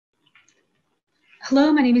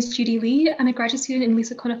Hello, my name is Judy Lee. I'm a graduate student in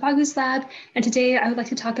Lisa Konafagu's lab, and today I would like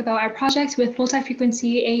to talk about our project with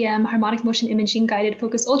multi-frequency AM harmonic motion imaging guided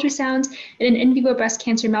focused ultrasound in an in vivo breast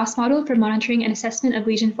cancer mouse model for monitoring and assessment of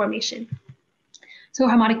lesion formation. So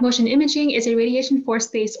harmonic motion imaging is a radiation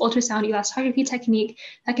force-based ultrasound elastography technique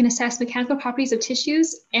that can assess mechanical properties of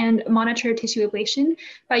tissues and monitor tissue ablation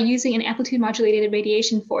by using an amplitude modulated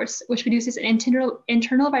radiation force, which produces an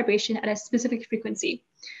internal vibration at a specific frequency.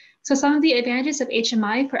 So some of the advantages of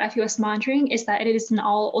HMI for FUS monitoring is that it is an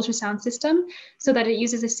all ultrasound system, so that it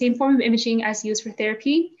uses the same form of imaging as used for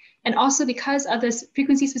therapy. And also because of this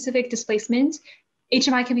frequency-specific displacement,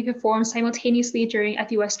 HMI can be performed simultaneously during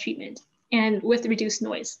FUS treatment and with reduced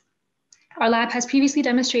noise. Our lab has previously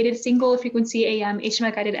demonstrated single frequency AM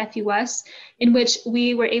HMI guided FUS, in which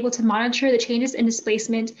we were able to monitor the changes in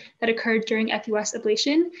displacement that occurred during FUS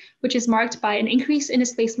ablation, which is marked by an increase in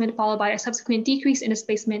displacement followed by a subsequent decrease in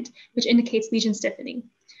displacement, which indicates lesion stiffening.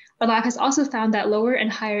 Our lab has also found that lower and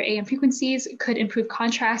higher AM frequencies could improve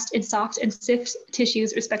contrast in soft and stiff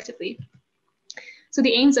tissues, respectively. So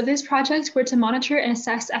the aims of this project were to monitor and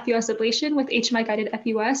assess FUS ablation with HMI-guided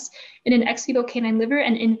FUS in an ex vivo canine liver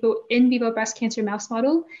and in vivo breast cancer mouse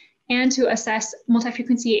model, and to assess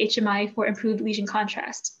multi-frequency HMI for improved lesion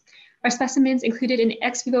contrast. Our specimens included an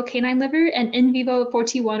ex vivo canine liver and in vivo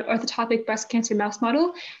 4T1 orthotopic breast cancer mouse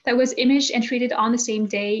model that was imaged and treated on the same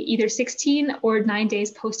day, either 16 or 9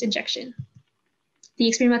 days post-injection. The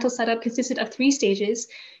experimental setup consisted of 3 stages: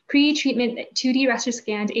 pre-treatment 2D raster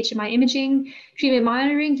scanned HMI imaging, treatment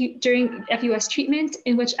monitoring during FUS treatment,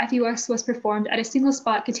 in which FUS was performed at a single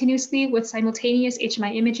spot continuously with simultaneous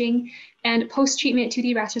HMI imaging, and post-treatment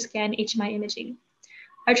 2D raster scan HMI imaging.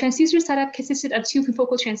 Our transducer setup consisted of 2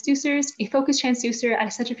 confocal transducers, a focus transducer at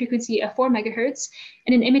a center frequency of 4 MHz,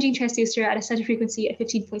 and an imaging transducer at a center frequency of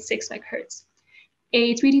 15.6 MHz.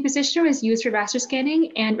 A 3D positioner was used for raster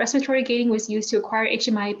scanning, and respiratory gating was used to acquire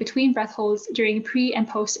HMI between breath holds during pre- and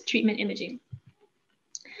post-treatment imaging.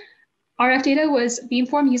 RF data was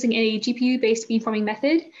beamformed using a GPU-based beamforming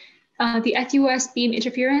method. The FUS beam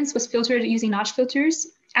interference was filtered using notch filters.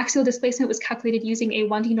 Axial displacement was calculated using a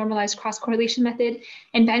 1D normalized cross-correlation method,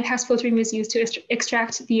 and bandpass filtering was used to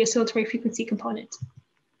extract the oscillatory frequency component.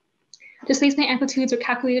 Displacement amplitudes were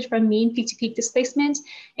calculated from mean peak-to-peak displacement,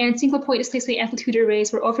 and single-point displacement amplitude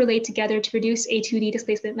arrays were overlaid together to produce a 2D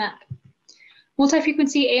displacement map.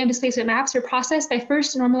 Multi-frequency AM displacement maps were processed by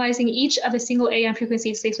first normalizing each of the single AM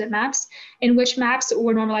frequency displacement maps, in which maps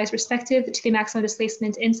were normalized respective to the maximum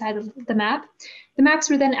displacement inside of the map. The maps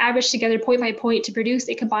were then averaged together point by point to produce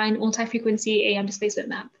a combined multi-frequency AM displacement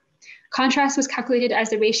map. Contrast was calculated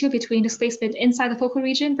as the ratio between displacement inside the focal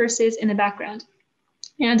region versus in the background.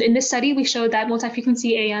 And in this study, we showed that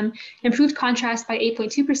multi-frequency AM improved contrast by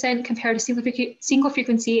 8.2% compared to single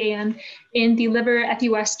frequency AM in the liver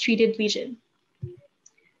FUS treated lesion.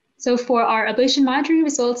 So for our ablation monitoring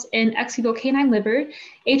results in ex vivo canine liver,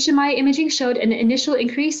 HMI imaging showed an initial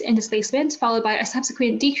increase in displacement followed by a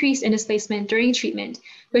subsequent decrease in displacement during treatment,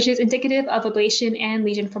 which is indicative of ablation and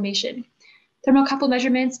lesion formation. Thermocouple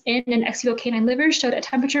measurements in an ex vivo canine liver showed a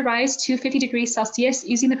temperature rise to 50 degrees Celsius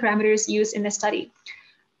using the parameters used in this study.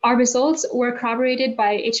 Our results were corroborated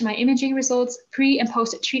by HMI imaging results pre and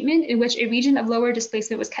post-treatment, in which a region of lower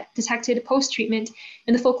displacement was detected post-treatment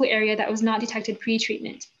in the focal area that was not detected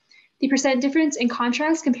pre-treatment. The percent difference in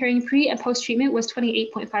contrast comparing pre and post-treatment was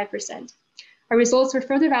 28.5%. Our results were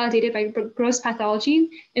further validated by gross pathology,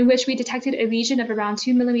 in which we detected a lesion of around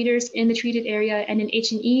 2 millimeters in the treated area and an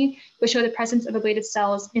H&E, which showed the presence of ablated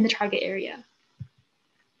cells in the target area.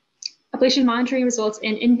 Ablation monitoring results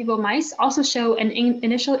in vivo mice also show an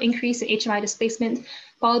initial increase in HMI displacement,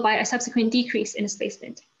 followed by a subsequent decrease in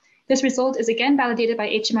displacement. This result is again validated by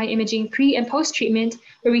HMI imaging pre and post-treatment,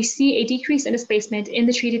 where we see a decrease in displacement in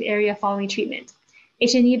the treated area following treatment.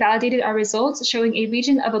 H&E validated our results, showing a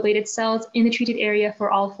region of ablated cells in the treated area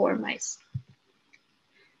for all 4 mice.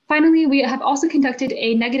 Finally, we have also conducted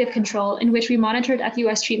a negative control in which we monitored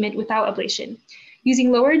FUS treatment without ablation,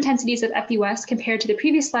 using lower intensities of FUS compared to the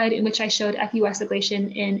previous slide in which I showed FUS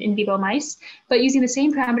ablation in vivo mice, but using the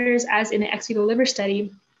same parameters as in the ex vivo liver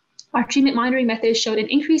study. Our treatment monitoring methods showed an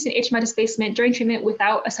increase in HMI displacement during treatment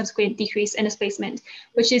without a subsequent decrease in displacement,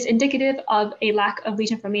 which is indicative of a lack of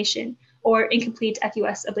lesion formation or incomplete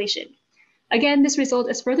FUS ablation. Again, this result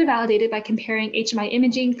is further validated by comparing HMI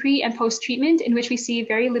imaging pre and post-treatment, in which we see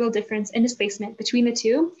very little difference in displacement between the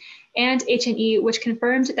two, and H&E, which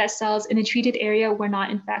confirmed that cells in the treated area were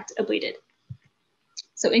not in fact ablated.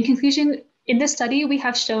 So in conclusion, In this study, we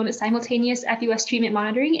have shown simultaneous FUS treatment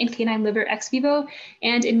monitoring in canine liver ex vivo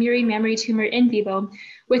and in murine mammary tumor in vivo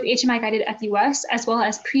with HMI-guided FUS, as well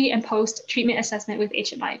as pre and post treatment assessment with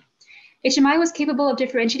HMI. HMI was capable of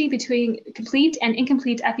differentiating between complete and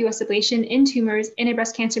incomplete FUS ablation in tumors in a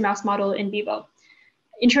breast cancer mouse model in vivo.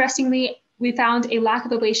 Interestingly, we found a lack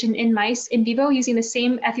of ablation in mice in vivo using the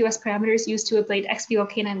same FUS parameters used to ablate ex vivo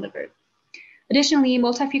canine liver. Additionally,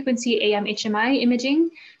 multi-frequency AM HMI imaging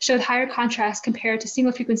showed higher contrast compared to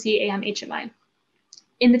single-frequency AM HMI.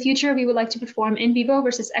 In the future, we would like to perform in vivo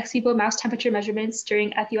versus ex vivo mouse temperature measurements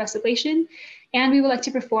during FUS ablation, and we would like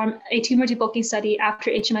to perform a tumor debulking study after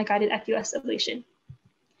HMI-guided FUS ablation.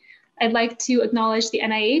 I'd like to acknowledge the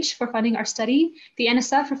NIH for funding our study, the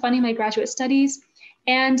NSF for funding my graduate studies,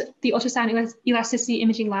 and the ultrasound elasticity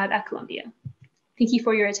imaging lab at Columbia. Thank you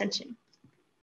for your attention.